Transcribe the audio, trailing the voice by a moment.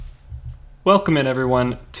Welcome in,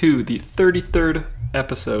 everyone, to the 33rd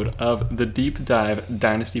episode of the Deep Dive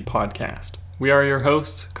Dynasty Podcast. We are your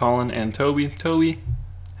hosts, Colin and Toby. Toby,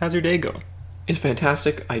 how's your day going? It's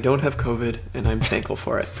fantastic. I don't have COVID, and I'm thankful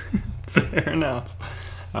for it. Fair enough.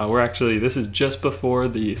 This is just before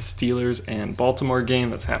the Steelers and Baltimore game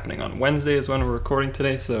that's happening on Wednesday is when we're recording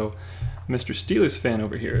today, so Mr. Steelers fan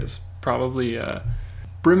over here is probably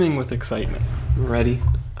brimming with excitement. I'm ready.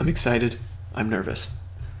 I'm excited. I'm nervous.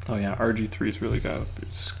 Oh yeah, RG3's really got a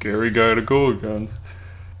scary guy to go against.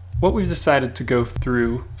 What we've decided to go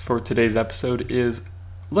through for today's episode is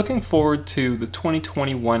looking forward to the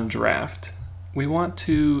 2021 draft. We want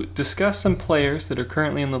to discuss some players that are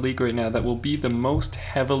currently in the league right now that will be the most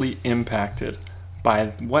heavily impacted by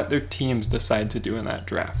what their teams decide to do in that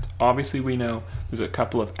draft. Obviously, we know there's a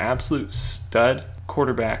couple of absolute stud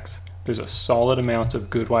quarterbacks. There's a solid amount of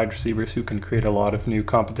good wide receivers who can create a lot of new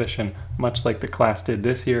competition, much like the class did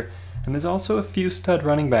this year. And there's also a few stud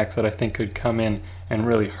running backs that I think could come in and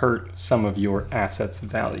really hurt some of your assets'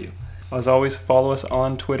 value. As always, follow us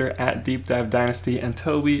on Twitter at Deep Dive Dynasty. And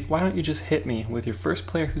Toby, why don't you just hit me with your first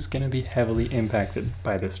player who's going to be heavily impacted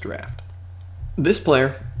by this draft? This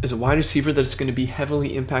player is a wide receiver that is going to be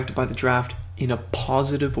heavily impacted by the draft in a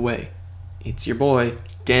positive way. It's your boy,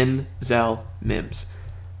 Denzel Mims.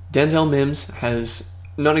 Denzel Mims has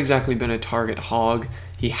not exactly been a target hog.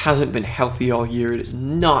 He hasn't been healthy all year. It has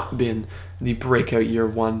not been the breakout year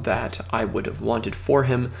one that I would have wanted for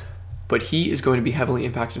him. But he is going to be heavily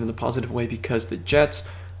impacted in the positive way because the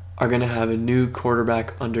Jets are going to have a new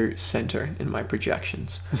quarterback under center in my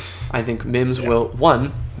projections. I think Mims will,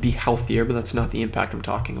 one, be healthier, but that's not the impact I'm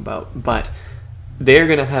talking about. But they're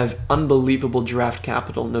going to have unbelievable draft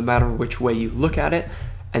capital no matter which way you look at it.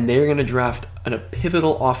 And they're going to draft a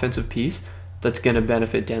pivotal offensive piece that's going to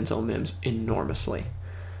benefit Denzel Mims enormously.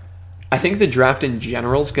 I think the draft in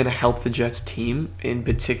general is going to help the Jets team, in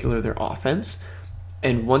particular their offense.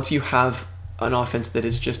 And once you have an offense that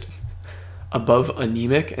is just above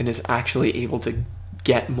anemic and is actually able to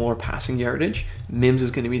get more passing yardage, Mims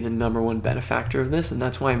is going to be the number one benefactor of this, and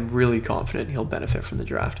that's why I'm really confident he'll benefit from the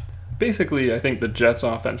draft. Basically, I think the Jets'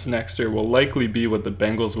 offense next year will likely be what the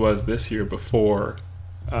Bengals was this year before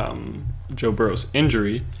Joe Burrow's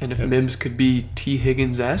injury. And if Mims could be T.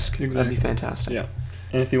 Higgins-esque, that'd be fantastic. Yeah.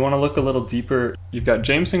 And if you want to look a little deeper, you've got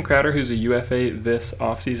Jameson Crowder, who's a UFA this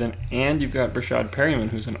offseason, and you've got Brashad Perryman,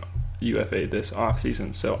 who's an UFA this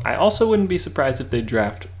offseason. So I also wouldn't be surprised if they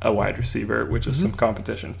draft a wide receiver, which is some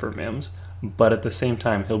competition for Mims. But at the same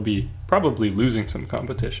time, he'll be probably losing some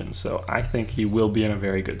competition. So I think he will be in a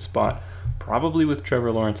very good spot, probably with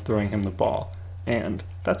Trevor Lawrence throwing him the ball. And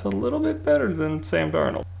that's a little bit better than Sam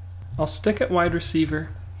Darnold. I'll stick at wide receiver,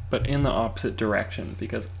 but in the opposite direction,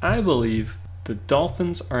 because I believe the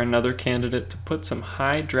Dolphins are another candidate to put some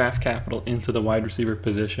high draft capital into the wide receiver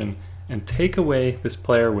position and take away this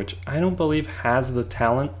player, which I don't believe has the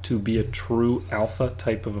talent to be a true alpha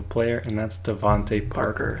type of a player, and that's Devontae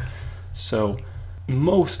Parker. So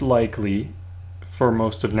most likely, for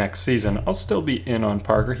most of next season, I'll still be in on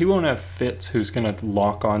Parker. He won't have Fitz, who's going to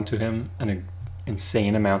lock onto him an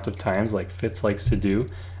insane amount of times like Fitz likes to do,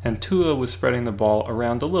 and Tua was spreading the ball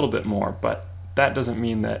around a little bit more, but that doesn't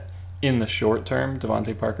mean that in the short term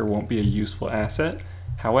Devontae Parker won't be a useful asset.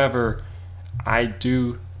 However, I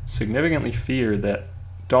do significantly fear that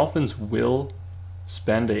Dolphins will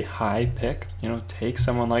spend a high pick, take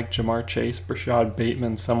someone like Jamar Chase, Rashad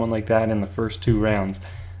Bateman, someone like that in the first 2 rounds,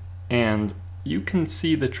 and you can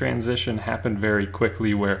see the transition happen very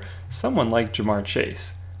quickly where someone like Jamar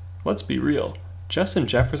Chase, let's be real, Justin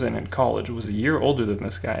Jefferson in college was a year older than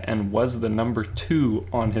this guy and was the number 2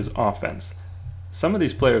 on his offense. Some of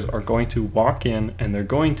these players are going to walk in and they're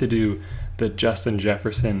going to do the Justin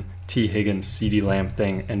Jefferson, T. Higgins, CeeDee Lamb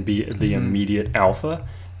thing and be the immediate alpha.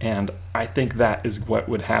 And I think that is what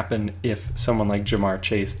would happen if someone like Jamar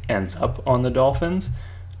Chase ends up on the Dolphins.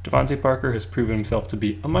 Devontae Parker has proven himself to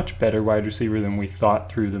be a much better wide receiver than we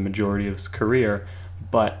thought through the majority of his career.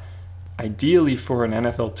 But ideally for an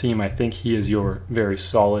NFL team, I think he is your very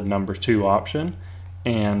solid number 2 option.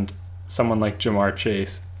 And someone like Jamar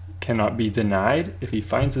Chase cannot be denied. If he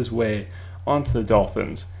finds his way onto the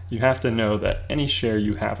Dolphins, you have to know that any share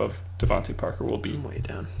you have of Devontae Parker will be way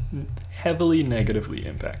down, heavily negatively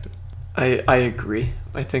impacted. I agree.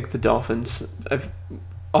 I think the Dolphins have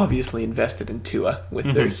obviously invested in Tua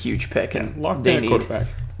with their huge pick, and they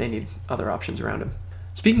need other options around him.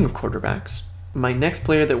 Speaking of quarterbacks, my next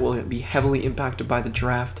player that will be heavily impacted by the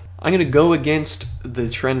draft, I'm going to go against the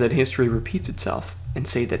trend that history repeats itself and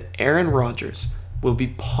say that Aaron Rodgers will be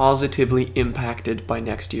positively impacted by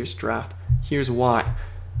next year's draft. Here's why.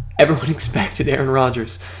 Everyone expected Aaron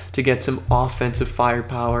Rodgers to get some offensive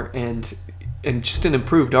firepower and just an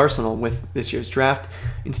improved arsenal with this year's draft.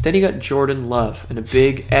 Instead, he got Jordan Love and a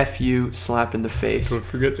big FU slap in the face. Don't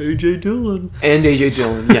forget A.J. Dillon. And A.J.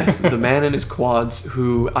 Dillon, yes, the man and his quads,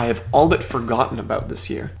 who I have all but forgotten about this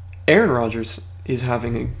year. Aaron Rodgers is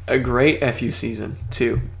having a great FU season,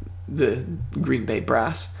 too, the Green Bay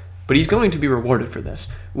Brass. But he's going to be rewarded for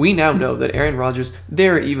this. We now know that Aaron Rodgers,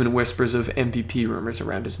 there are even whispers of MVP rumors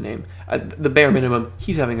around his name. At the bare minimum,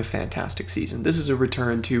 he's having a fantastic season. This is a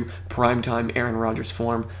return to primetime Aaron Rodgers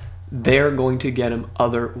form. They're going to get him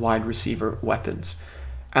other wide receiver weapons.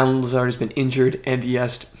 Allen Lazard has been injured.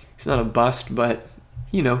 MVS, he's not a bust, but,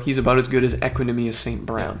 he's about as good as Equinemi as St.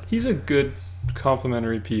 Brown. He's a good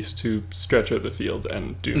complementary piece to stretch out the field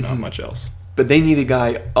and do not much else. But they need a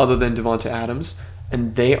guy other than Devonta Adams,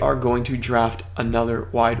 and they are going to draft another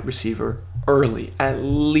wide receiver early, at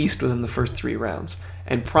least within the first 3 rounds,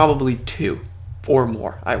 and probably 2 or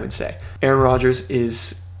more, I would say. Aaron Rodgers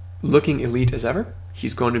is looking elite as ever.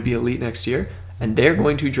 He's going to be elite next year, and they're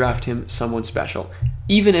going to draft him someone special.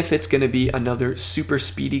 Even if it's going to be another super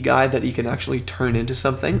speedy guy that he can actually turn into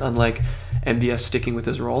something, unlike MVS sticking with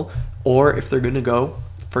his role, or if they're going to go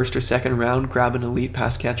first or second round, grab an elite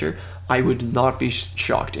pass catcher, I would not be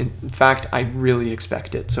shocked. In fact, I really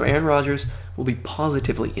expect it. So Aaron Rodgers will be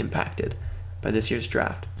positively impacted by this year's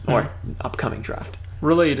draft, or upcoming draft.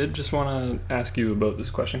 Related, just want to ask you about this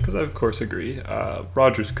question, because I of course agree.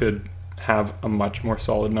 Rodgers could have a much more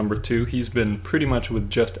solid number 2. He's been pretty much with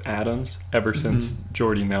just Adams ever since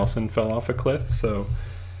Jordy Nelson fell off a cliff. So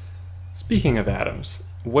speaking of Adams,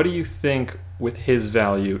 what do you think with his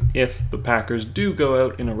value if the Packers do go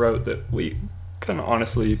out in a route that we can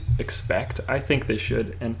honestly expect? I think they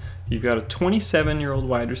should. And you've got a 27-year-old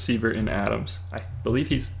wide receiver in Adams. I believe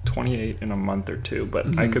he's 28 in a month or 2,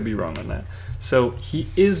 but I could be wrong on that. So he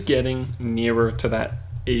is getting nearer to that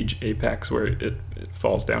age apex where it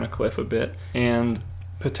falls down a cliff a bit and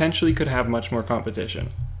potentially could have much more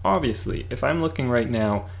competition. Obviously, if I'm looking right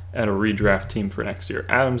now at a redraft team for next year,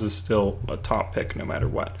 Adams is still a top pick no matter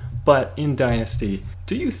what. But in Dynasty,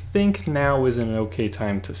 do you think now is an okay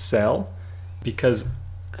time to sell? Because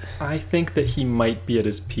I think that he might be at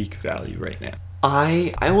his peak value right now.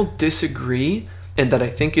 I will disagree, and that I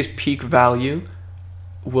think his peak value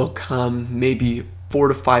will come maybe 4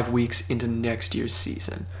 to 5 weeks into next year's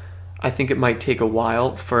season. I think it might take a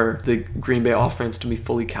while for the Green Bay offense to be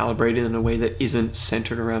fully calibrated in a way that isn't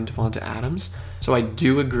centered around Devonta Adams. So I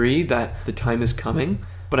do agree that the time is coming,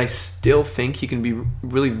 but I still think he can be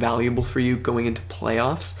really valuable for you going into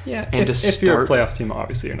playoffs. Yeah, and if you're a playoff team,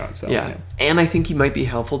 obviously you're not selling him. And I think he might be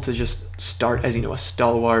helpful to just start as a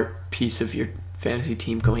stalwart piece of your fantasy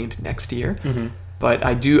team going into next year. But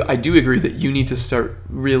I do agree that you need to start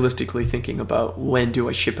realistically thinking about when do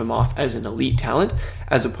I ship him off as an elite talent,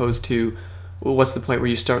 as opposed to what's the point where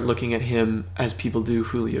you start looking at him as people do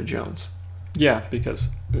Julio Jones. Yeah, because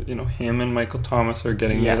him and Michael Thomas are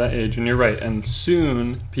getting near that age, and you're right. And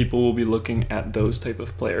soon people will be looking at those type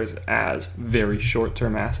of players as very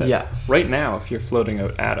short-term assets. Yeah. Right now, if you're floating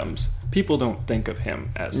out Adams, people don't think of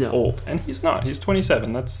him as old, and he's not. He's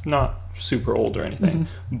 27. That's not super old or anything,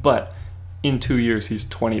 but in 2 years he's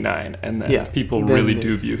 29, and then people really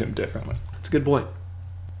do view him differently. That's a good point.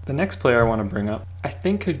 The next player I want to bring up, I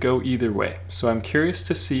think could go either way. So I'm curious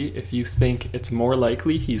to see if you think it's more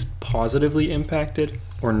likely he's positively impacted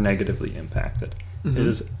or negatively impacted. It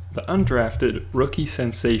is the undrafted rookie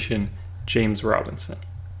sensation, James Robinson.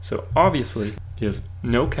 So obviously, he has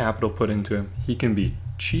no capital put into him. He can be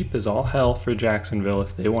cheap as all hell for Jacksonville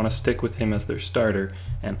if they want to stick with him as their starter.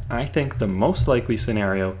 And I think the most likely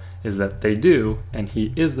scenario is that they do, and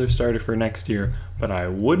he is their starter for next year. But I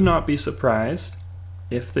would not be surprised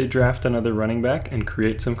if they draft another running back and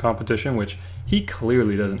create some competition, which he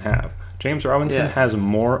clearly doesn't have. James Robinson has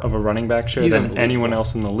more of a running back share than anyone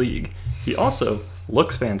else in the league. He also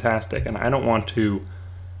looks fantastic, and I don't want to,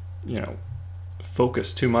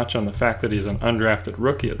 focus too much on the fact that he's an undrafted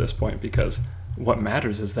rookie at this point, because what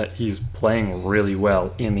matters is that he's playing really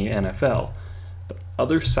well in the NFL. The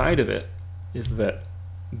other side of it is that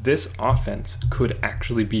this offense could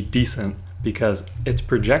actually be decent, because it's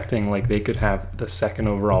projecting like they could have the second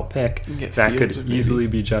overall pick. That could easily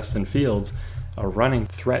be Justin Fields, a running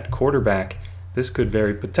threat quarterback. This could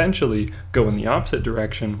very potentially go in the opposite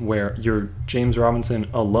direction, where you're James Robinson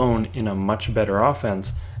alone in a much better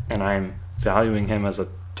offense, and I'm valuing him as a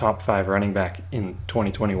top 5 running back in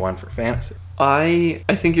 2021 for fantasy. I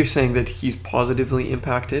think you're saying that he's positively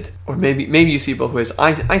impacted, or maybe you see both ways.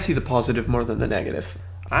 I see the positive more than the negative.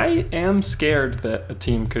 I am scared that a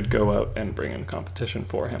team could go out and bring in competition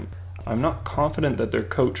for him. I'm not confident that their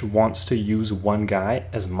coach wants to use one guy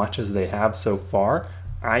as much as they have so far.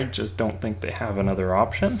 I just don't think they have another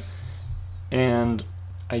option. And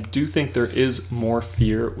I do think there is more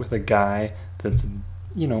fear with a guy that's,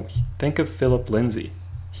 think of Philip Lindsay.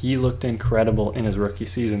 He looked incredible in his rookie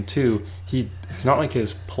season too. It's not like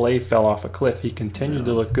his play fell off a cliff. He continued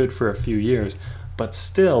to look good for a few years. But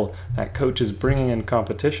still, that coach is bringing in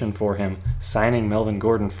competition for him, signing Melvin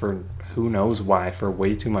Gordon for who knows why, for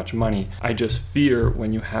way too much money. I just fear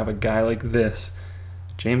when you have a guy like this,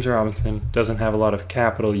 James Robinson doesn't have a lot of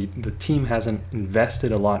capital. The team hasn't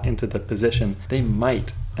invested a lot into the position. They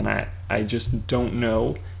might, and I just don't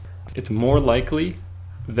know. It's more likely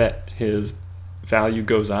that his value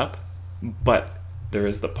goes up, but there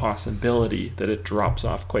is the possibility that it drops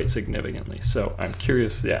off quite significantly. So I'm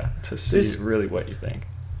curious, to see really what you think.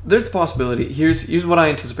 There's the possibility. Here's what I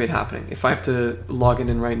anticipate happening. If I have to log it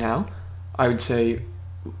in right now, I would say,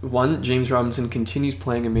 1, James Robinson continues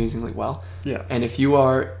playing amazingly well. Yeah. And if you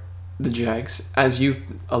are the Jags, as you've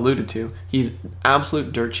alluded to, he's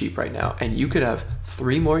absolute dirt cheap right now. And you could have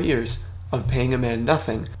 3 more years of paying a man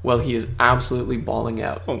nothing while he is absolutely balling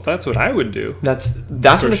out. Well, that's what I would do. That's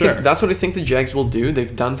what I think the Jags will do.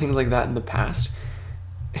 They've done things like that in the past.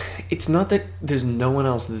 It's not that there's no one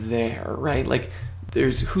else there, right? Like,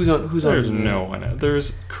 there's no one else.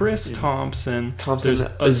 There's Chris Thompson. There's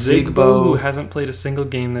Ozigbo, who hasn't played a single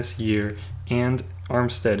game this year, and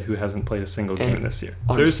Armstead, who hasn't played a single game this year.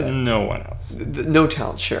 There's no one else. No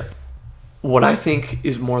talent, sure. What I think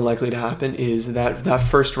is more likely to happen is that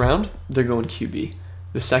first round, they're going QB.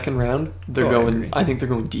 The second round, I think they're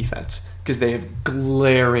going defense, because they have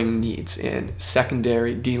glaring needs in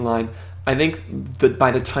secondary, D-line. I think that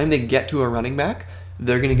by the time they get to a running back,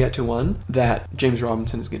 they're going to get to one that James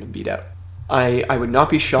Robinson is going to beat out. I would not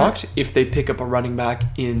be shocked if they pick up a running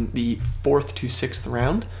back in the 4th to 6th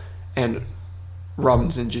round and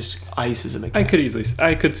Robinson just ices him again.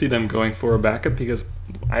 I could see them going for a backup, because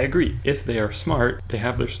I agree, if they are smart, they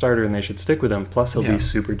have their starter and they should stick with him, plus he'll be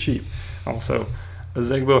super cheap. Also,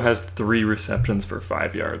 Ozigbo has 3 receptions for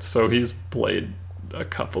 5 yards, so he's played a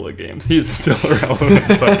couple of games. He's still irrelevant,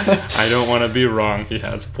 but I don't want to be wrong. He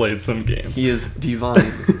has played some games. He is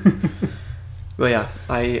divine. Well, yeah,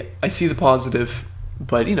 I see the positive,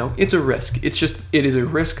 but it's a risk. It is a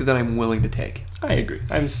risk that I'm willing to take. I agree.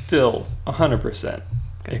 I'm still 100%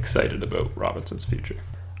 excited about Robinson's future.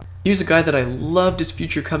 He's a guy that I loved his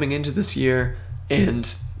future coming into this year,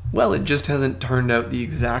 and well, it just hasn't turned out the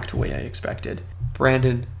exact way I expected.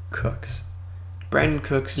 Brandin Cooks.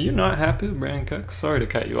 Are you not happy with Brandin Cooks? Sorry to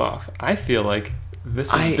cut you off. I feel like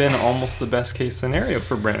this has been almost the best case scenario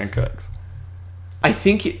for Brandin Cooks. I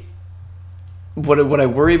think what I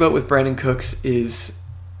worry about with Brandin Cooks is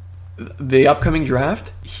the upcoming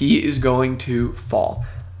draft. He is going to fall.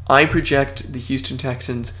 I project the Houston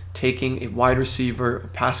Texans taking a wide receiver, a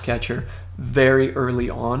pass catcher, very early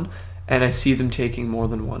on, and I see them taking more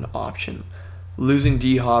than one option. Losing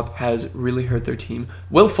D-Hop has really hurt their team.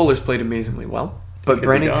 Will Fuller's played amazingly well, but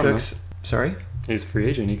Brandin Cooks... Sorry? He's a free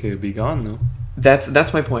agent. He could be gone, though.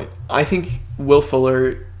 That's my point. I think Will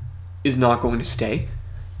Fuller is not going to stay,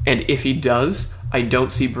 and if he does, I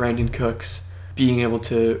don't see Brandin Cooks being able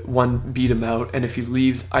to, beat him out, and if he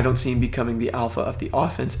leaves, I don't see him becoming the alpha of the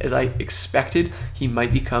offense. As I expected, he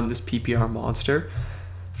might become this PPR monster.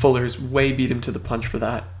 Fuller's way beat him to the punch for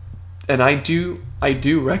that. And I do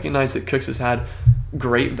recognize that Cooks has had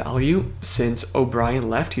great value since O'Brien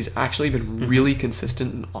left. He's actually been really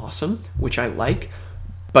consistent and awesome, which I like.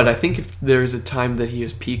 But I think if there's a time that he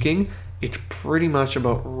is peaking, it's pretty much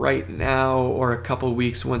about right now or a couple of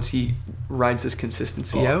weeks once he rides this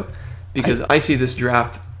consistency out. Because I see this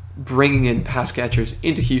draft bringing in pass catchers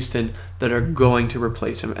into Houston that are going to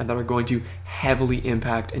replace him and that are going to heavily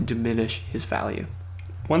impact and diminish his value.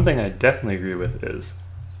 One thing I definitely agree with is,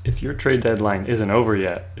 if your trade deadline isn't over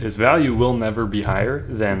yet, his value will never be higher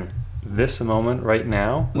than this moment right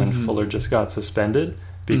now when Fuller just got suspended,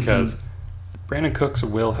 because Brandin Cooks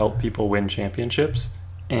will help people win championships.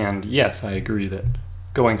 And yes, I agree that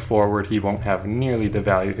going forward, he won't have nearly the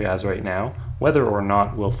value he has right now. Whether or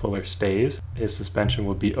not Will Fuller stays, his suspension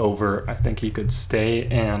would be over. I think he could stay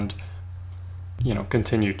and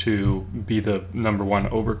continue to be the number one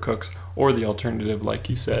over Cooks, or the alternative, like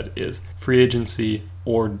you said, is free agency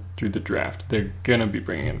or through the draft. They're going to be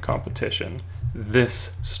bringing in competition.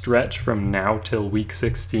 This stretch from now till week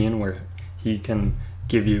 16, where he can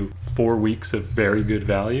give you 4 weeks of very good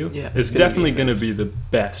value, is definitely going to be the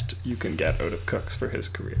best you can get out of Cooks for his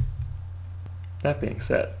career. That being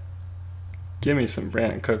said, give me some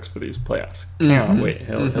Brandin Cooks for these playoffs. Cannot wait.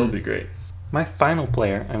 He'll be great. My final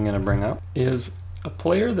player I'm going to bring up is A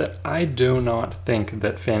player that I do not think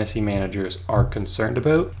that fantasy managers are concerned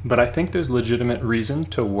about, but I think there's legitimate reason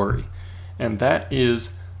to worry, and that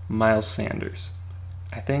is Miles Sanders.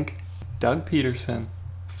 I think Doug Peterson,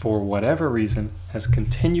 for whatever reason, has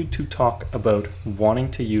continued to talk about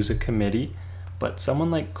wanting to use a committee, but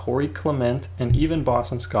someone like Corey Clement and even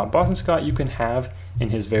Boston Scott you can have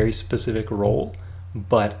in his very specific role,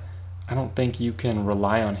 but I don't think you can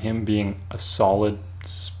rely on him being a solid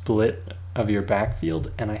split of your backfield,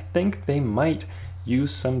 and I think they might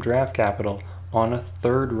use some draft capital on a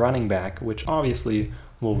third running back, which obviously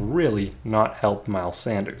will really not help Miles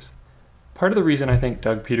Sanders. Part of the reason I think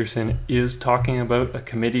Doug Peterson is talking about a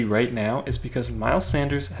committee right now is because Miles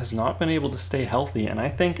Sanders has not been able to stay healthy, and I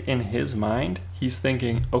think in his mind, he's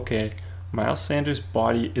thinking, okay, Miles Sanders'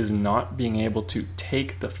 body is not being able to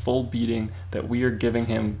take the full beating that we are giving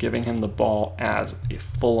him the ball as a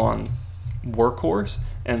full-on workhorse,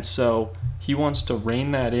 and so he wants to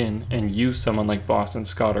rein that in and use someone like Boston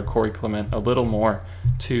Scott or Corey Clement a little more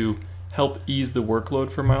to help ease the workload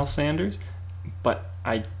for Miles Sanders. But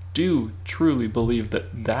I do truly believe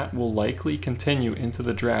that will likely continue into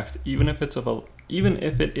the draft, even if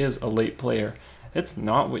it is a late player. It's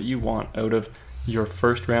not what you want out of your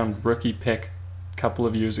first round rookie pick a couple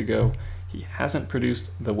of years ago. He hasn't produced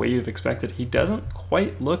the way you've expected. He doesn't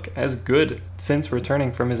quite look as good since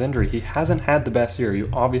returning from his injury. He hasn't had the best year.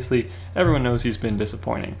 Everyone knows he's been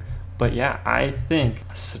disappointing. But yeah, I think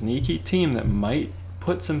a sneaky team that might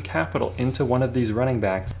put some capital into one of these running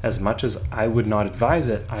backs, as much as I would not advise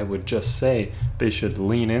it, I would just say they should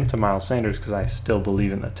lean into Miles Sanders because I still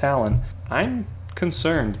believe in the talent. I'm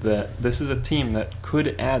concerned that this is a team that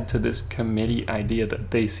could add to this committee idea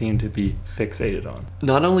that they seem to be fixated on.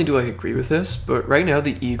 Not only do I agree with this, but right now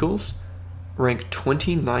the Eagles rank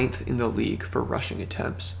 29th in the league for rushing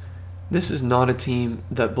attempts. This is not a team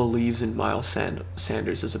that believes in Miles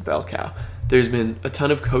Sanders as a bell cow. There's been a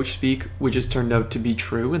ton of coach speak, which has turned out to be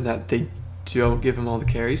true, in that they don't give him all the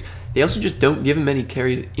carries. They also just don't give him any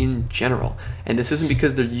carries in general. And this isn't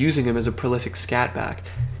because they're using him as a prolific scat back.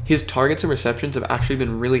 His targets and receptions have actually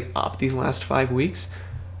been really up these last 5 weeks.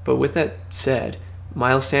 But with that said,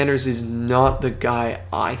 Miles Sanders is not the guy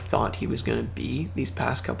I thought he was going to be these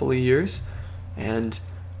past couple of years. And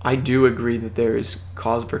I do agree that there is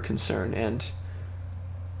cause for concern, and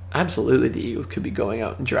absolutely the Eagles could be going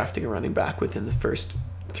out and drafting a running back within the first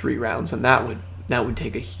 3 rounds, and that would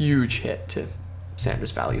take a huge hit to Sanders'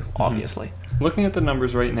 value, obviously. Looking at the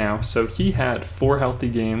numbers right now, so he had 4 healthy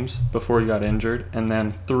games before he got injured, and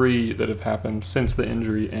then 3 that have happened since the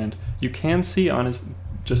injury, and you can see on his,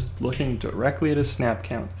 just looking directly at his snap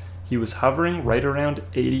count, he was hovering right around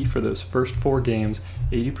 80 for those first 4 games,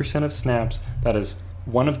 80% of snaps. That is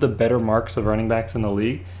one of the better marks of running backs in the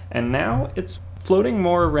league, and now it's floating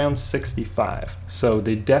more around 65. So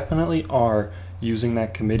they definitely are using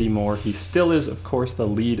that committee more. He still is, of course, the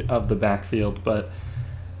lead of the backfield, but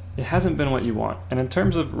it hasn't been what you want. And in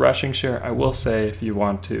terms of rushing share, I will say, if you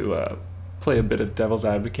want to play a bit of devil's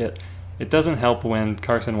advocate, it doesn't help when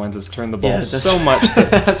Carson Wentz has turned the ball so much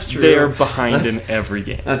that they're behind in every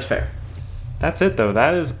game. That's fair. That's it, though.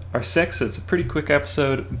 That is our 6. It's a pretty quick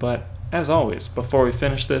episode, but as always, before we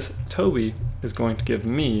finish this, Toby is going to give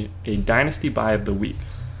me a Dynasty Buy of the Week.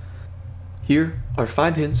 Here are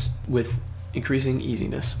 5 hints with increasing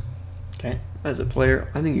easiness. Okay. As a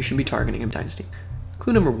player, I think you should be targeting a Dynasty.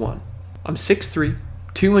 Clue number 1. I'm 6'3",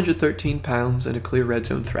 213 pounds, and a clear red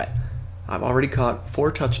zone threat. I've already caught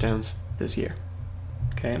 4 touchdowns this year.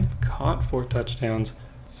 Okay, caught 4 touchdowns,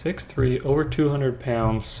 6'3", over 200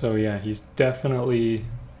 pounds, so yeah, he's definitely,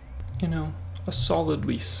 a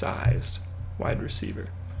solidly sized wide receiver.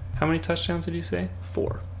 How many touchdowns did you say?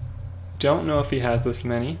 4. Don't know if he has this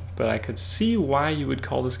many, but I could see why you would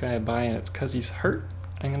call this guy a buy, and it's because he's hurt.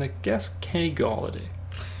 I'm going to guess Kenny Golladay.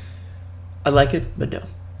 I like it, but no.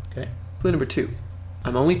 Okay. Clue number 2.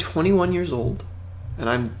 I'm only 21 years old, and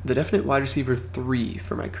I'm the definite wide receiver 3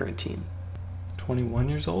 for my current team. 21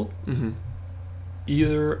 years old? Mm-hmm.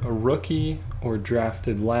 Either a rookie or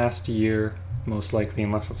drafted last year, most likely,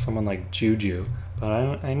 unless it's someone like Juju.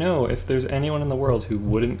 But I know if there's anyone in the world who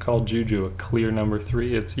wouldn't call Juju a clear number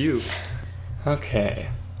 3, it's you. Okay.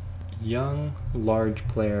 Young, large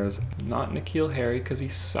players. Not N'Keal Harry, because he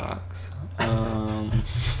sucks.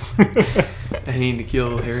 Any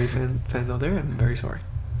N'Keal Harry fans out there? I'm very sorry.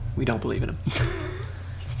 We don't believe in him.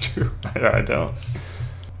 It's true. I don't.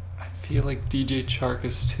 I feel like DJ Chark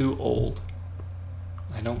is too old.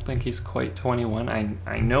 I don't think he's quite 21.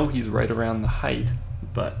 I know he's right around the height,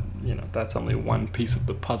 but, that's only one piece of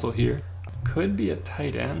the puzzle here. Could be a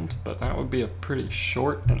tight end, but that would be a pretty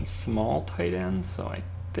short and small tight end, so I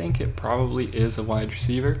think it probably is a wide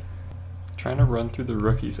receiver. Trying to run through the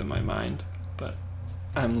rookies in my mind, but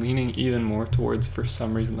I'm leaning even more towards, for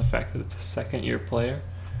some reason, the fact that it's a second-year player.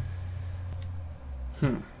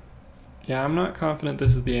 Yeah, I'm not confident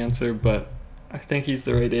this is the answer, but I think he's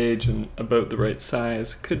the right age and about the right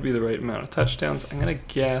size. Could be the right amount of touchdowns. I'm going to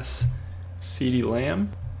guess CeeDee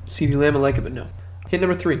Lamb. CeeDee Lamb, I like it, but no. Hint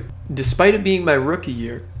number 3. Despite it being my rookie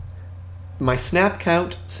year, my snap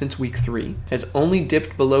count since week 3 has only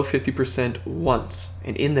dipped below 50% once,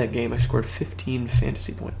 and in that game I scored 15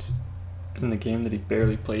 fantasy points. In the game that he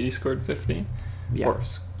barely played, he scored 50? Yeah. Or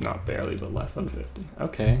not barely, but less than 50.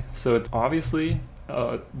 Okay, so it's obviously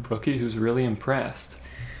a rookie who's really impressed.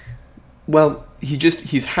 Well,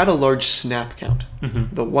 he's had a large snap count.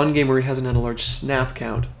 Mm-hmm. The one game where he hasn't had a large snap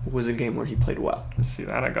count was a game where he played well. See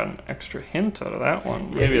that? I got an extra hint out of that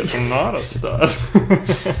one. Maybe it's not a stud.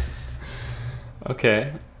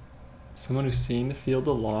 Okay. Someone who's seen the field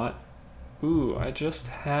a lot. Ooh, I just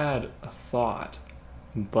had a thought,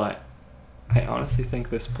 but I honestly think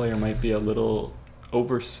this player might be a little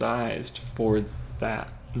oversized for that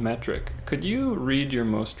metric. Could you read your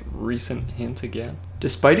most recent hint again?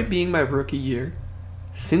 Despite it being my rookie year,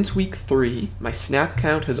 since week 3, my snap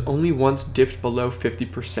count has only once dipped below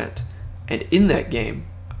 50%. And in that game,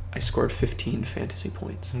 I scored 15 fantasy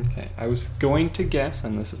points. Okay, I was going to guess,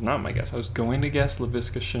 and this is not my guess, I was going to guess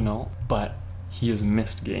Laviska Shenault, but he has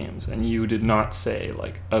missed games, and you did not say,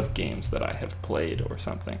 like, of games that I have played or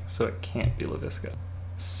something, so it can't be Laviska.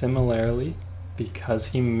 Similarly, because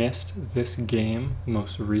he missed this game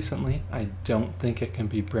most recently, I don't think it can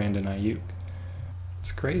be Brandon Ayuk.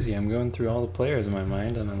 It's crazy. I'm going through all the players in my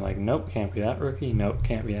mind, and I'm like, nope, can't be that rookie. Nope,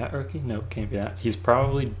 can't be that rookie. Nope, can't be that. He's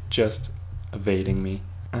probably just evading me.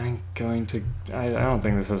 I'm going to... I don't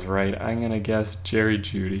think this is right. I'm going to guess Jerry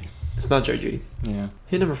Jeudy. It's not Jerry Jeudy. Yeah.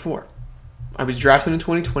 Hint number 4. I was drafted in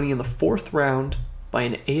 2020 in the 4th round by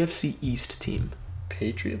an AFC East team.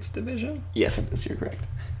 Patriots division? Yes, it is. You're correct.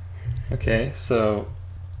 Okay, so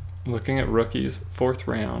looking at rookies, 4th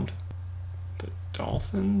round. The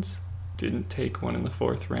Dolphins didn't take one in the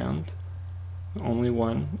 4th round. The only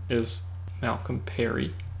one is Malcolm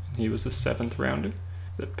Perry, and he was a 7th rounder.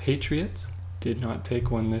 The Patriots did not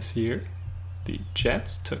take one this year. The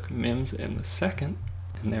Jets took Mims in the 2nd,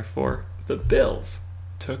 and therefore the Bills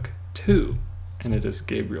took 2. And it is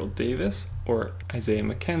Gabriel Davis or Isaiah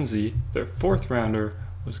McKenzie. Their 4th rounder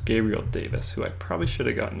was Gabriel Davis, who I probably should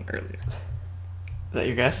have gotten earlier. Is that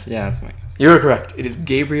your guess? Yeah, that's my guess. You're correct. It is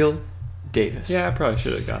Gabriel Davis. Yeah, I probably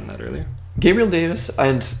should have gotten that earlier. Gabriel Davis,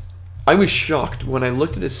 and I was shocked when I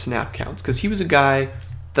looked at his snap counts, because he was a guy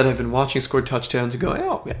that I've been watching score touchdowns and going,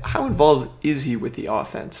 oh, how involved is he with the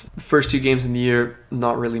offense? The first 2 games in the year,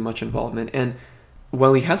 not really much involvement. And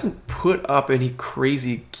while he hasn't put up any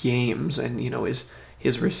crazy games, and, you know,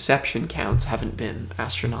 his reception counts haven't been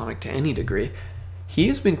astronomical to any degree, he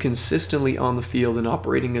has been consistently on the field and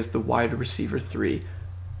operating as the wide receiver 3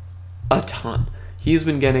 a ton. He's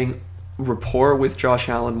been getting rapport with Josh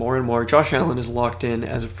Allen more and more. Josh Allen is locked in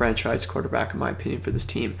as a franchise quarterback, in my opinion, for this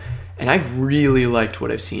team. And I've really liked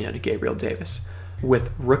what I've seen out of Gabriel Davis.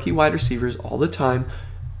 With rookie wide receivers all the time,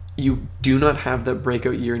 you do not have that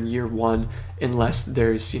breakout year in year 1 unless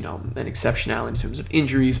there's, an exceptionality in terms of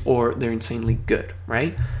injuries or they're insanely good,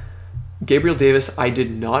 right? Gabriel Davis, I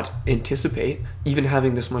did not anticipate even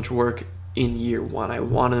having this much work in year 1. I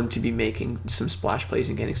wanted him to be making some splash plays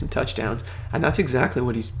and getting some touchdowns, and that's exactly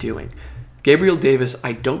what he's doing. Gabriel Davis,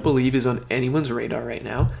 I don't believe, is on anyone's radar right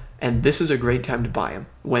now, and this is a great time to buy him.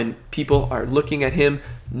 When people are looking at him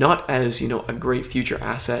not as, a great future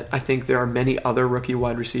asset, I think there are many other rookie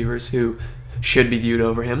wide receivers who should be viewed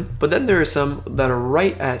over him, but then there are some that are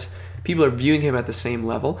right at, people are viewing him at the same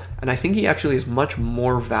level, and I think he actually has much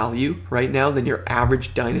more value right now than your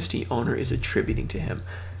average dynasty owner is attributing to him.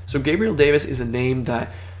 So Gabriel Davis is a name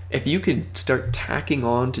that if you could start tacking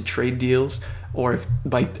on to trade deals, or if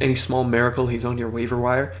by any small miracle he's on your waiver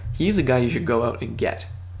wire, he's a guy you should go out and get.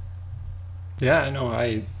 Yeah, I know.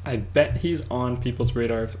 I bet he's on people's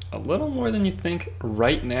radars a little more than you think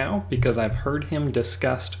right now, because I've heard him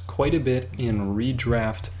discussed quite a bit in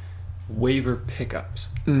redraft waiver pickups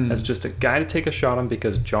as just a guy to take a shot on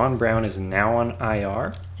because John Brown is now on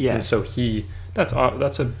IR. Yeah. And so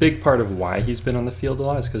that's a big part of why he's been on the field a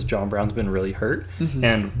lot, is because John Brown's been really hurt. Mm-hmm.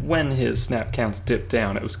 And when his snap counts dipped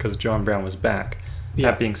down, it was because John Brown was back.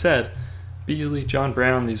 Yeah. That being said, Beasley, John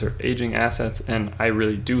Brown, these are aging assets, and I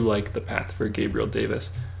really do like the path for Gabriel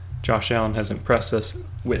Davis. Josh Allen has impressed us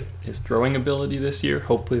with his throwing ability this year.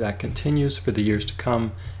 Hopefully that continues for the years to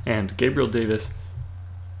come. And Gabriel Davis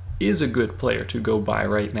is a good player to go buy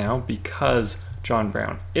right now because John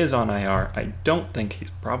Brown is on IR. I don't think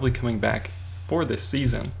he's probably coming back for this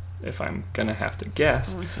season, if I'm going to have to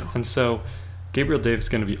guess. I think so. And so Gabriel Davis is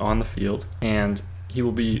going to be on the field, and he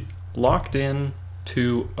will be locked in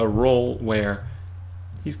to a role where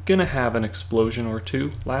he's going to have an explosion or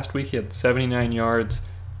two. Last week he had 79 yards.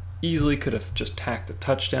 Easily could have just tacked a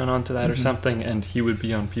touchdown onto that or something, and he would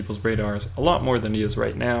be on people's radars a lot more than he is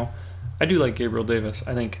right now. I do like Gabriel Davis.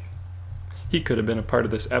 I think he could have been a part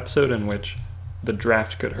of this episode in which the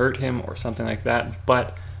draft could hurt him or something like that,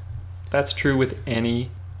 but that's true with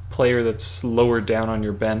any player that's lower down on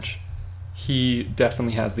your bench. He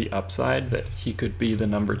definitely has the upside that he could be the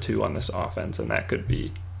number 2 on this offense, and that could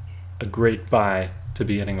be a great buy to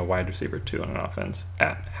be getting a wide receiver 2 on an offense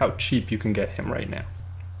at how cheap you can get him right now.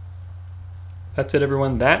 That's it,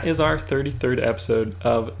 everyone. That is our 33rd episode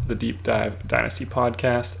of the Deep Dive Dynasty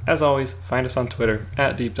podcast. As always, find us on Twitter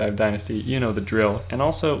at Deep Dive Dynasty. You know the drill. And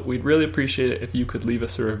also, we'd really appreciate it if you could leave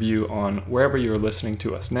us a review on wherever you're listening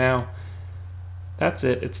to us now. That's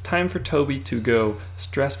it. It's time for Toby to go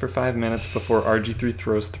stress for 5 minutes before RG3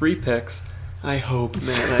 throws 3 picks. I hope,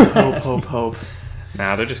 man. I hope.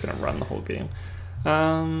 Nah, they're just going to run the whole game.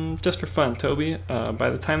 Just for fun, Toby, by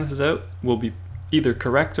the time this is out, we'll be either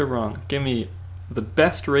correct or wrong. Give me the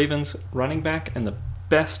best Ravens running back and the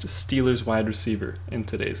best Steelers wide receiver in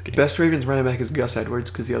today's game. Best Ravens running back is Gus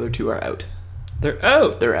Edwards because the other 2 are out. They're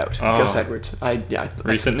out? They're out. Oh. Gus Edwards.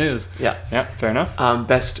 Recent news. Yeah. Yeah, fair enough.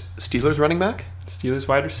 Best Steelers running back? Steelers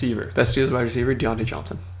wide receiver. Best Steelers wide receiver, Deontay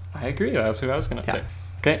Johnson. I agree. That's who I was going to Yeah. pick.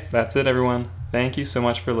 Okay, that's it, everyone. Thank you so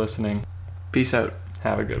much for listening. Peace out.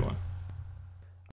 Have a good one.